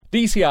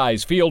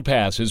DCI's Field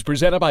Pass is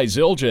presented by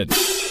Zildjian.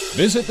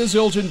 Visit the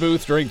Zildjian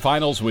booth during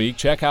finals week,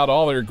 check out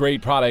all their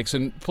great products,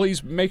 and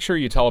please make sure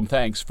you tell them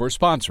thanks for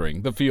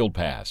sponsoring the Field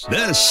Pass.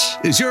 This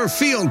is your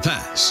Field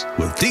Pass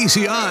with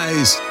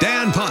DCI's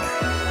Dan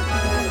Potter.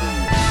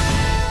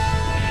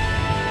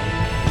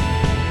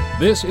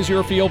 This is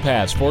your Field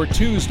Pass for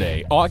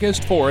Tuesday,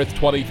 August 4th,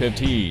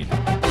 2015.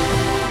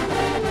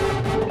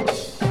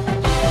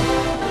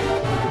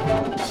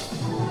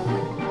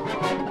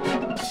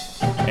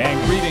 And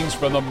greetings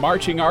from the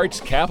marching arts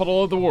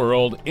capital of the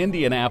world,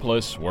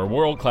 Indianapolis, where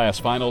world-class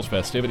finals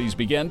festivities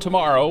begin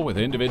tomorrow with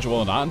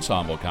individual and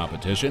ensemble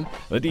competition,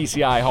 the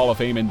DCI Hall of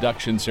Fame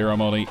induction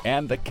ceremony,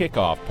 and the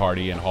kickoff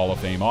party and Hall of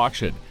Fame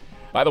auction.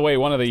 By the way,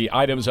 one of the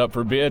items up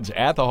for bids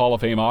at the Hall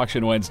of Fame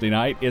auction Wednesday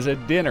night is a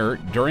dinner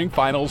during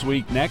finals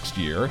week next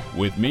year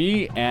with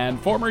me and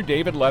former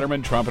David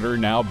Letterman trumpeter,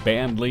 now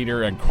band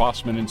leader and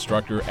Crossman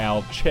instructor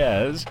Al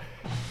Chez.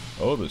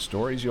 Oh, the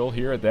stories you'll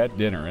hear at that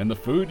dinner and the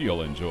food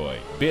you'll enjoy.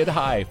 Bid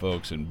high,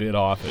 folks, and bid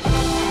often.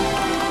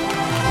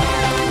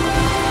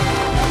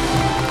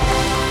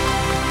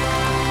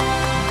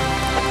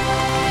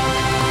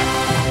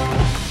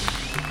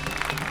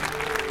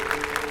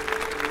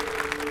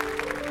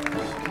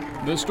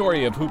 The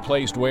story of who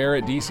placed where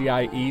at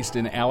DCI East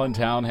in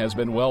Allentown has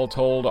been well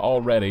told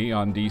already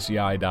on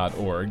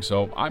DCI.org,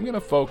 so I'm going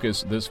to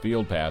focus this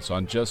Field Pass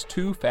on just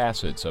two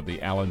facets of the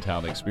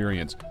Allentown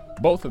experience,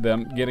 both of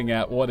them getting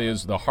at what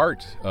is the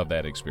heart of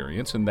that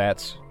experience, and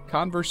that's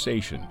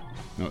conversation.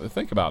 Now,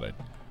 think about it.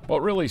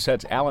 What really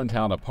sets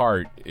Allentown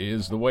apart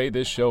is the way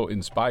this show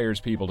inspires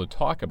people to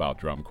talk about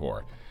drum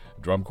corps.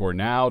 Drum corps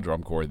now,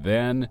 drum corps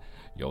then.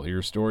 You'll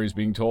hear stories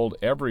being told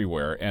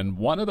everywhere, and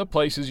one of the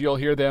places you'll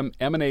hear them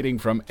emanating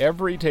from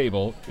every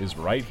table is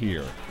right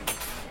here.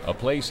 A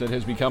place that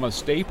has become a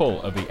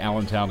staple of the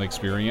Allentown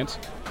experience,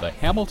 the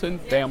Hamilton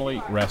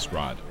Family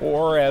Restaurant,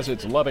 or as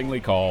it's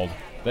lovingly called,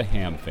 the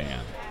Ham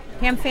Fam.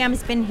 Ham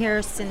Fam's been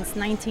here since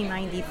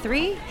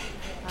 1993.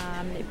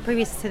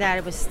 Previous to that,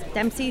 it was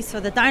Dempsey's, so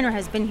the diner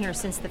has been here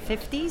since the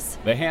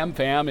 50s. The Ham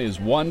Fam is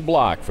one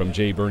block from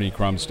J. Bernie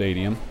Crum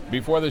Stadium.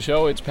 Before the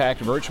show, it's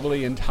packed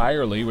virtually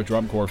entirely with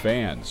drum corps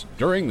fans.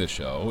 During the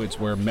show, it's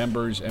where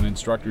members and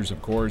instructors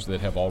of corps that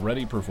have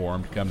already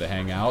performed come to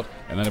hang out.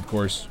 And then, of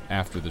course,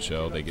 after the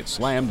show, they get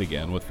slammed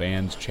again with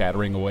fans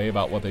chattering away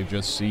about what they've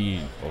just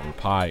seen over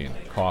pie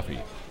and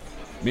coffee.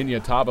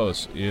 Minya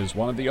Tabos is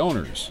one of the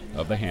owners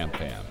of the Ham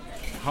Fam.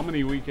 How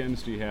many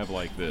weekends do you have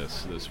like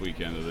this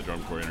weekend of the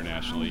Drum Corps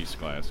International East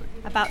Classic?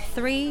 About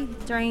 3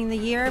 during the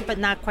year, but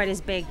not quite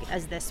as big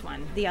as this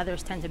one. The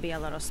others tend to be a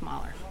little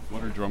smaller.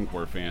 What are drum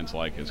corps fans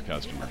like as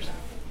customers?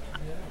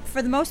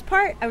 For the most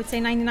part, I would say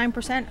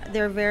 99%.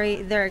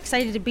 They're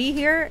excited to be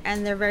here,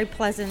 and they're very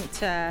pleasant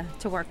to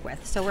work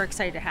with. So we're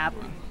excited to have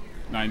them.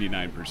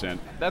 99%.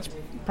 That's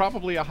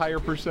probably a higher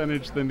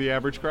percentage than the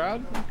average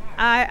crowd.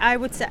 I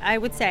would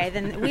say.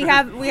 Then we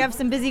have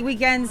some busy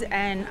weekends,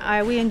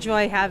 and we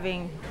enjoy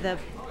having the.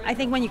 I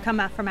think when you come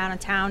out from out of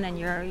town and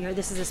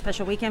this is a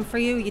special weekend for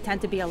you, you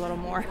tend to be a little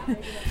more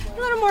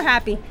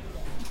happy.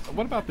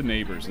 What about the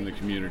neighbors in the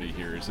community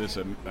here? Is this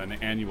an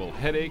annual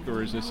headache,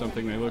 or is this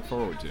something they look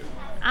forward to?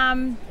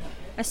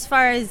 As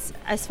far as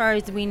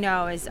we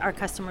know, is our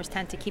customers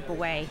tend to keep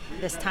away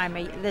this time,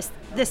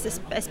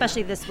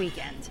 especially this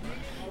weekend.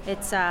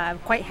 It's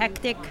quite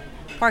hectic.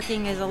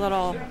 Parking is a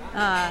little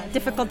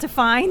difficult to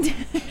find,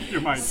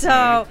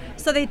 so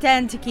they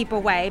tend to keep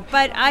away.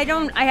 But I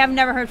have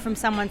never heard from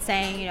someone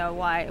saying,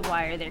 why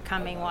are they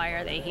coming? Why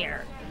are they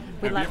here?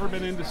 Have you ever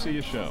been in to see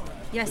a show?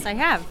 Yes, I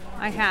have,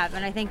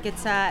 and I think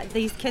it's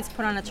these kids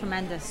put on a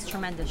tremendous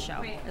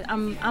show.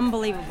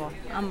 Unbelievable.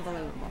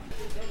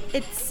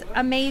 It's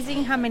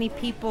amazing how many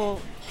people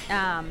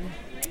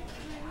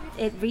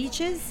it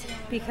reaches,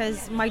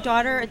 because my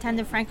daughter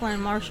attended Franklin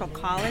and Marshall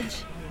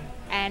College,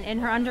 and in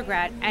her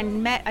undergrad,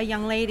 and met a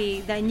young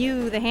lady that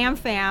knew the Ham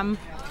Fam,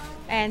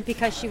 and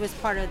because she was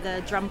part of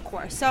the drum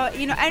corps. So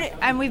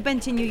and we've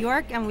been to New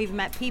York and we've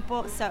met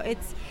people. So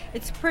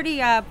it's pretty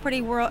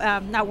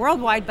not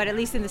worldwide, but at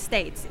least in the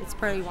States, it's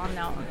pretty well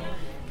known.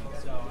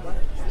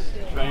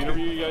 Can I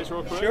interview you guys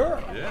real quick?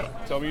 Sure. Yeah.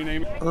 Tell me your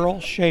name. Earl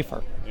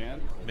Schaefer.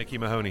 And Mickey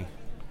Mahoney.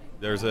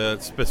 There's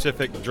a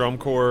specific drum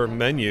corps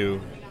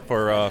menu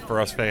for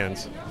us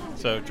fans.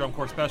 So drum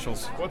corps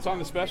specials. What's on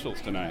the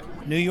specials tonight?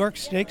 New York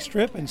steak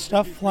strip and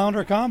stuffed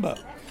flounder combo.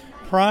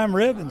 Prime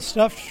rib and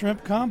stuffed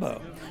shrimp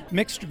combo.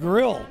 Mixed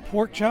grill,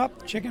 pork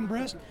chop, chicken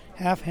breast,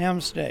 half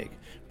ham steak.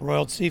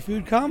 Broiled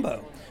seafood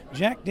combo.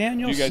 Jack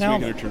Daniel's Do you guys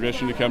salmon. make it a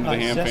tradition to come to the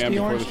Ham Fam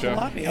before the show?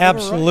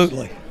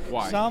 Absolutely.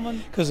 Why?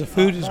 Salmon, because the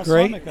food is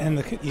great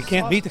and you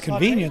can't beat the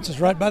convenience. It's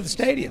right by the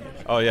stadium.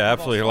 Oh yeah,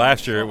 absolutely.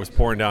 Last year it was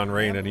pouring down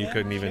rain and you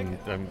couldn't even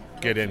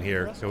get in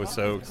here. It was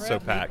so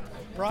packed.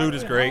 Food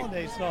is great.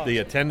 The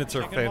attendants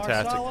are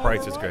fantastic.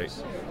 Price is great.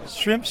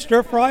 Shrimp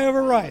stir fry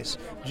over rice,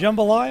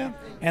 jambalaya,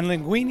 and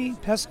linguine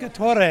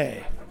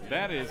pescatore.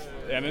 That is,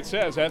 and it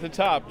says at the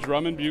top,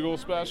 Drum and Bugle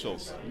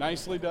specials.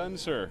 Nicely done,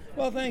 sir.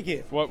 Well, thank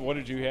you. What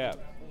did you have?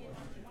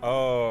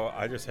 Oh,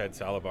 I just had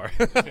salad bar.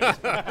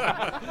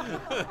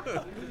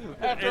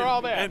 After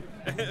all that.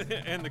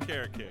 And the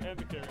carrot cake. And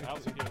the carrot.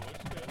 How's it going?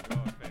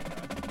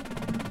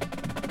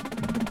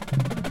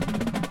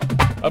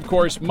 Of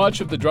course,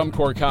 much of the drum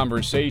corps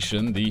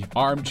conversation, the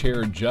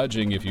armchair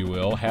judging, if you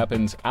will,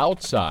 happens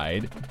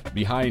outside,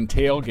 behind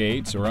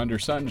tailgates or under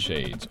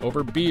sunshades,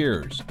 over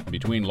beers,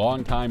 between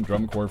longtime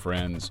drum corps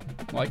friends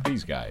like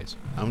these guys.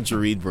 I'm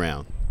Jareed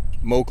Brown.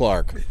 Mo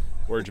Clark.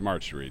 Where'd you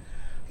march, Jareed?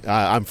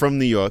 I'm from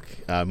New York.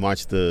 I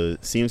marched the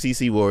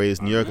CMCC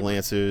Warriors, New York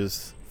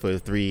Lancers for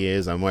 3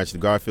 years. I marched the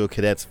Garfield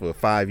Cadets for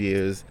 5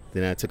 years.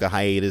 Then I took a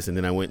hiatus, and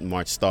then I went and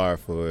marched Star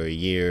for a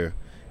year,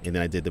 and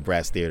then I did the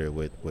Brass Theater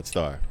with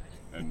Star.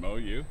 And Mo,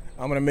 you?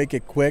 I'm going to make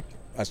it quick.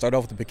 I started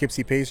off with the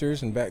Poughkeepsie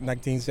Pacers in back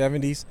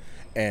 1970s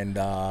and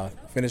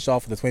finished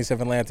off with the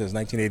 27 Lancers,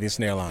 1980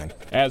 snare line.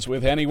 As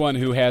with anyone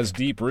who has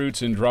deep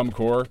roots in drum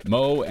corps,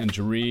 Mo and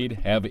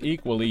Jareed have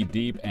equally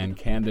deep and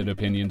candid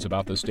opinions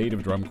about the state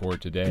of drum corps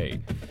today.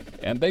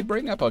 And they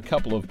bring up a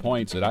couple of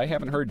points that I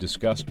haven't heard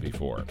discussed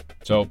before.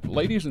 So,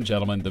 ladies and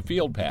gentlemen, the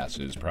Field Pass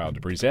is proud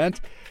to present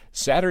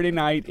Saturday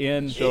night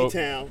in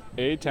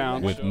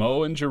A-Town with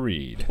Mo and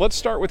Jareed. Let's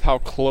start with how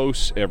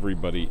close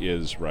everybody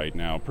is right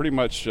now. Pretty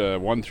much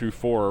 1 through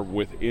 4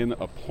 within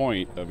a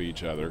point of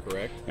each other.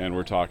 Correct. And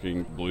we're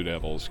talking Blue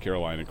Devils,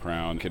 Carolina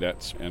Crown,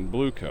 Cadets, and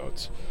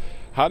Bluecoats.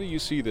 How do you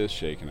see this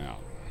shaking out?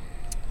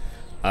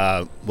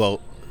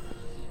 Well,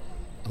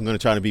 I'm going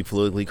to try to be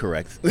politically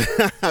correct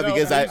because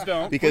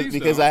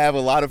Please I have a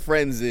lot of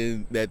friends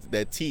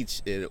that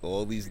teach in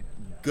all these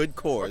good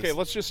corps. Okay,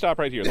 let's just stop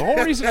right here. The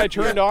whole reason I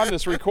turned on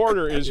this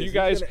recorder is you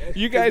guys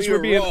were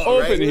being raw,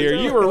 open right? here.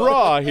 You were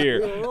raw here.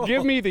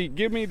 Give me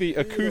the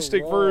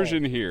acoustic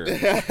version here.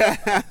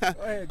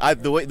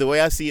 The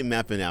way I see it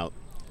mapping out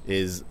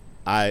is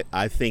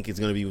I think it's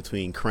going to be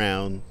between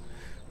Crown,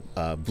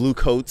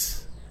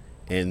 Bluecoats,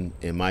 and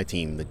my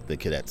team, the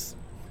Cadets.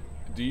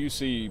 Do you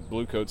see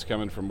Bluecoats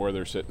coming from where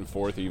they're sitting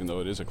fourth, even though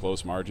it is a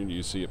close margin? Do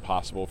you see it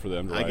possible for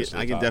them to rise to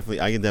the top?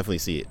 I can definitely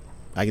see it.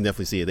 I can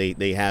definitely see it.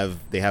 They have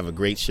a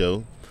great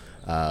show.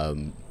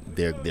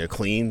 They're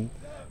clean.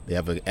 They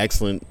have an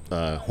excellent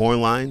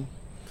horn line.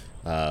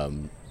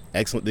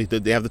 Excellent.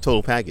 They have the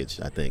total package,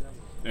 I think.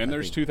 And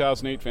there's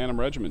 2008 Phantom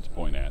Regiment to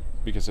point at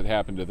because it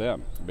happened to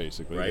them,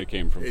 basically. Right. They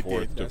came from It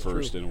fourth did. to That's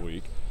first true. in a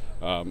week.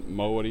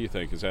 Mo, what do you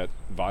think? Is that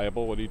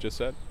viable, what he just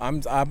said?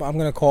 I'm going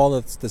to call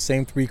it the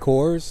same 3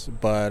 corps,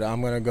 but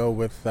I'm going to go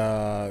with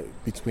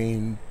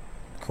between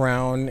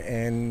Crown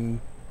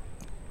and,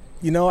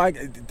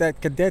 that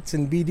Cadets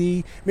and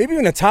BD, maybe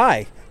even a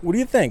tie. What do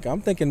you think?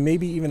 I'm thinking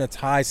maybe even a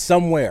tie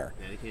somewhere.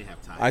 Yeah, they can't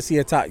have ties. I see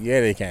a tie. Yeah,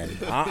 they can.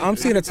 I'm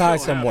seeing a tie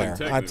somewhere.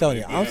 I'm telling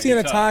you. I'm seeing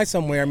a tie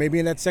somewhere, maybe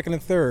in that second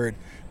and third.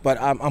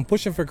 But I'm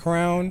pushing for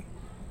Crown.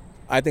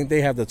 I think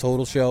they have the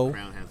total show.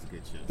 Crown has a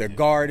good show. Their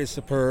guard is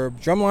superb.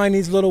 Drumline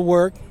needs a little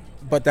work,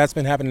 but that's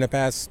been happening the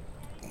past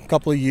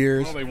couple of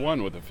years. Well, they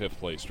won with a fifth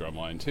place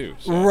drumline, too.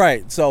 So.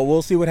 Right. So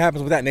we'll see what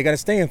happens with that. And they got to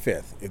stay in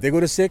fifth. If they go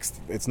to sixth,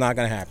 it's not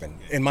going to happen,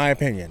 in my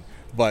opinion.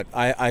 But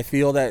I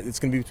feel that it's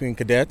going to be between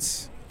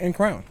Cadets and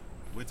Crown.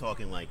 We're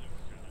talking like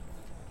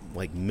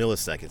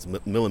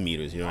milliseconds,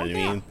 millimeters. You know what I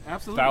mean?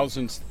 Absolutely.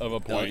 Thousandths of a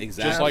point,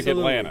 Exactly. just like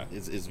Atlanta.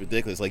 It's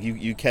ridiculous. Like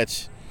you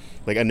catch,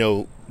 like I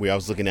know where I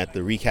was looking at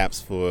the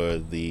recaps for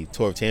the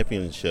Tour of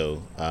Champions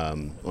show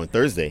on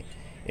Thursday,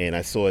 and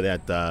I saw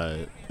that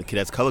the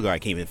Cadets color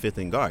guard came in fifth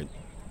in guard.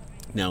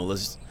 Now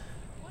the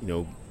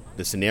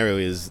scenario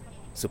is,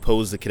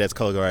 suppose the Cadets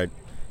color guard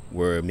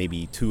were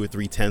maybe 2 or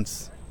 3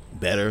 tenths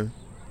better,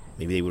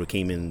 maybe they would have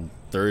came in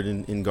third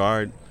in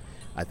guard.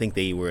 I think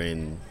they were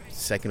in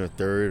second or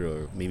third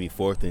or maybe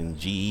fourth in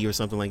GE or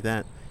something like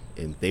that.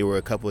 And if they were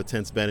a couple of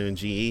tenths better in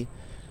GE,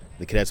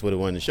 the Cadets would have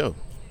won the show.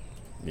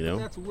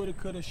 That's woulda,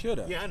 coulda,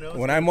 shoulda. Yeah, I know.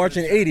 When I marched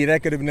in 80,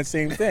 that could have been the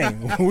same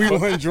thing. We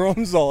won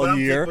drums all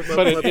year.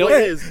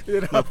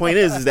 My point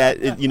is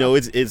that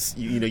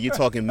you're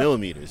talking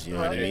millimeters. You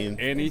know what I mean?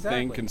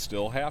 Anything can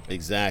still happen.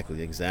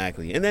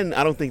 Exactly. And then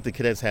I don't think the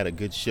Cadets had a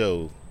good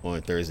show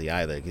on Thursday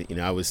either.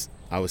 I was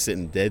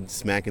sitting dead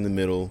smack in the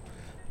middle.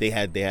 They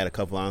had a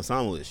couple of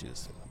ensemble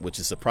issues, which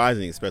is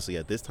surprising, especially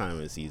at this time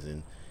of the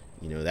season.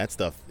 That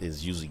stuff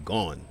is usually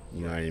gone.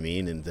 You know what I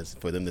mean? And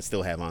for them to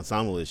still have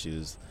ensemble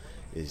issues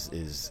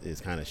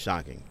is kind of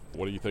shocking.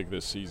 What do you think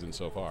this season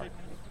so far?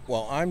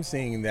 Well, I'm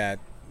seeing that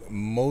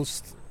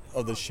most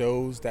of the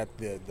shows that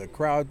the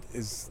crowd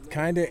is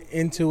kind of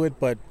into it,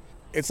 but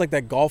it's like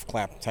that golf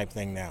clap type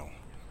thing now.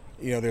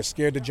 They're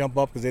scared to jump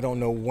up because they don't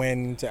know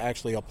when to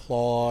actually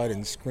applaud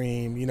and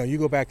scream. You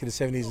go back to the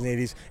 70s and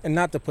 80s, and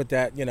not to put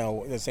that,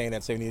 they're saying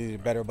that 70s are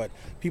better, but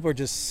people are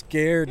just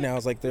scared now.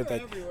 It's like they're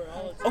like,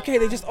 okay,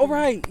 they just, all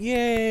right,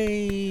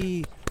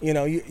 yay.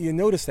 You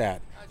notice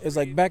that. It's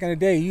like back in the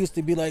day, you used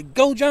to be like,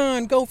 go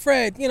John, go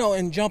Fred,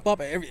 and jump up.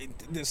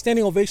 The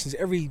standing ovations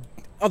every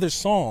other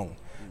song.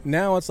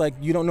 Now it's like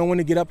you don't know when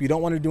to get up. You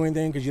don't want to do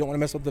anything because you don't want to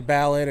mess up the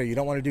ballad, or you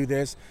don't want to do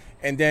this.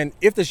 And then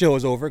if the show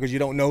is over, because you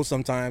don't know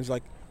sometimes,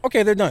 like,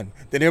 okay, they're done.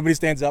 Then everybody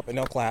stands up and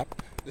they'll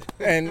clap.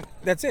 And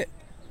that's it.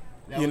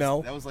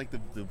 That was like the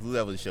Blue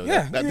Devils show.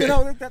 Yeah,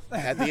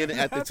 at the end,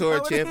 at the Tour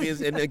of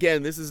Champions. And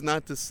again, this is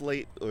not to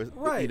slate or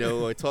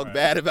or talk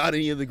bad about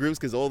any of the groups,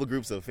 because all the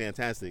groups are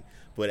fantastic.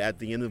 But at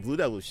the end of the Blue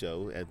Devils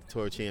show at the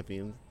Tour of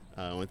Champions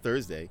on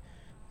Thursday,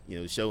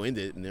 the show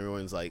ended and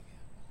everyone's like,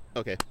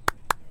 okay,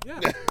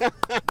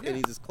 and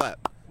he just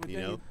clapped.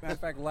 Matter of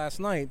fact, last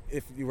night,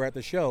 if you were at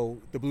the show,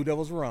 the Blue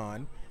Devils were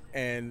on,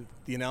 and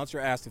the announcer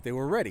asked if they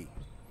were ready.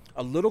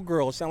 A little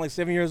girl, sound like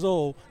 7 years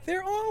old,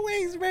 they're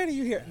always ready.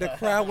 You hear the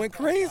crowd went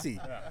crazy,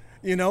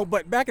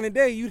 But back in the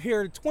day, you'd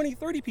hear 20,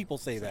 30 people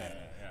say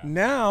that.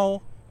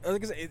 Now,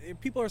 like I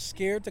said, people are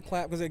scared to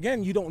clap because,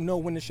 again, you don't know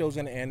when the show's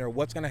going to end or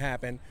what's going to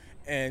happen,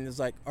 and it's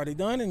like, are they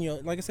done?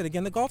 And like I said,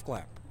 again, the golf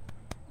clap.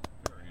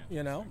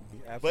 Absolutely.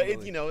 But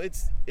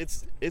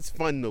it's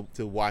fun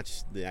to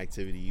watch the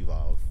activity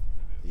evolve.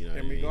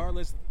 And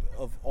regardless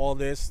of all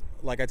this,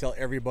 like I tell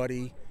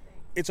everybody,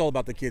 it's all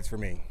about the kids for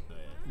me.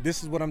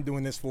 This is what I'm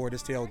doing this for.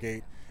 This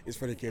tailgate is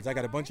for the kids. I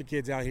got a bunch of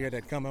kids out here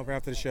that come over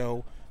after the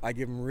show. I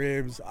give them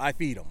ribs. I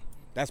feed them.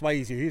 That's why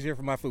he's here. He's here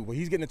for my food. Well,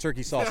 he's getting a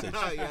turkey sausage.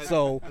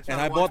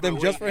 I bought them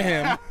just for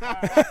him.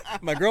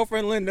 My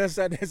girlfriend Linda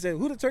said,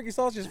 who the turkey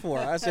sausage for?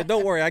 I said,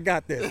 don't worry, I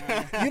got this.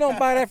 You don't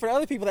buy that for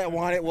other people that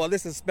want it. Well,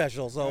 this is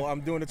special, so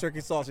I'm doing the turkey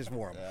sausage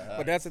for them.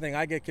 But that's the thing.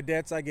 I get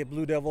cadets, I get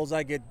Blue Devils,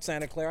 I get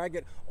Santa Clara, I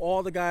get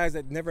all the guys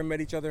that never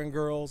met each other and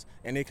girls,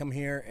 and they come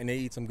here and they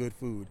eat some good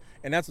food.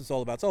 And that's what it's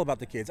all about. It's all about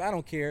the kids. I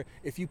don't care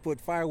if you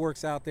put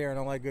fireworks out there and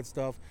all that good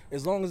stuff.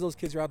 As long as those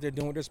kids are out there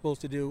doing what they're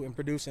supposed to do and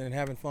producing and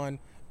having fun,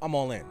 I'm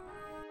all in.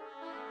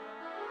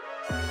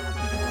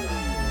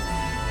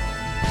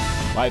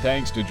 My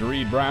thanks to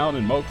Jareed Brown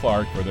and Mo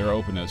Clark for their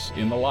openness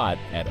in the lot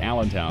at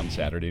Allentown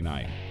Saturday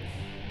night.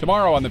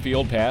 Tomorrow on the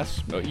Field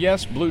Pass,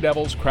 yes, Blue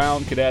Devils,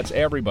 Crown, Cadets,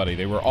 everybody,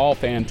 they were all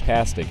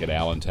fantastic at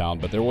Allentown,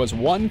 but there was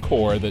one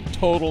corps that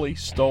totally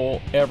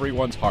stole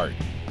everyone's heart,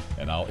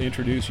 and I'll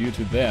introduce you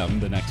to them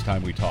the next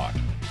time we talk.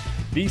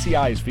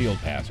 DCI's Field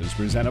Pass is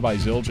presented by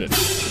Zildjian.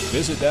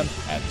 Visit them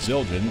at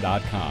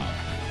Zildjian.com.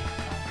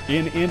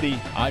 In Indy,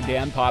 I'm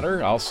Dan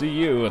Potter. I'll see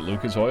you at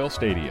Lucas Oil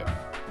Stadium.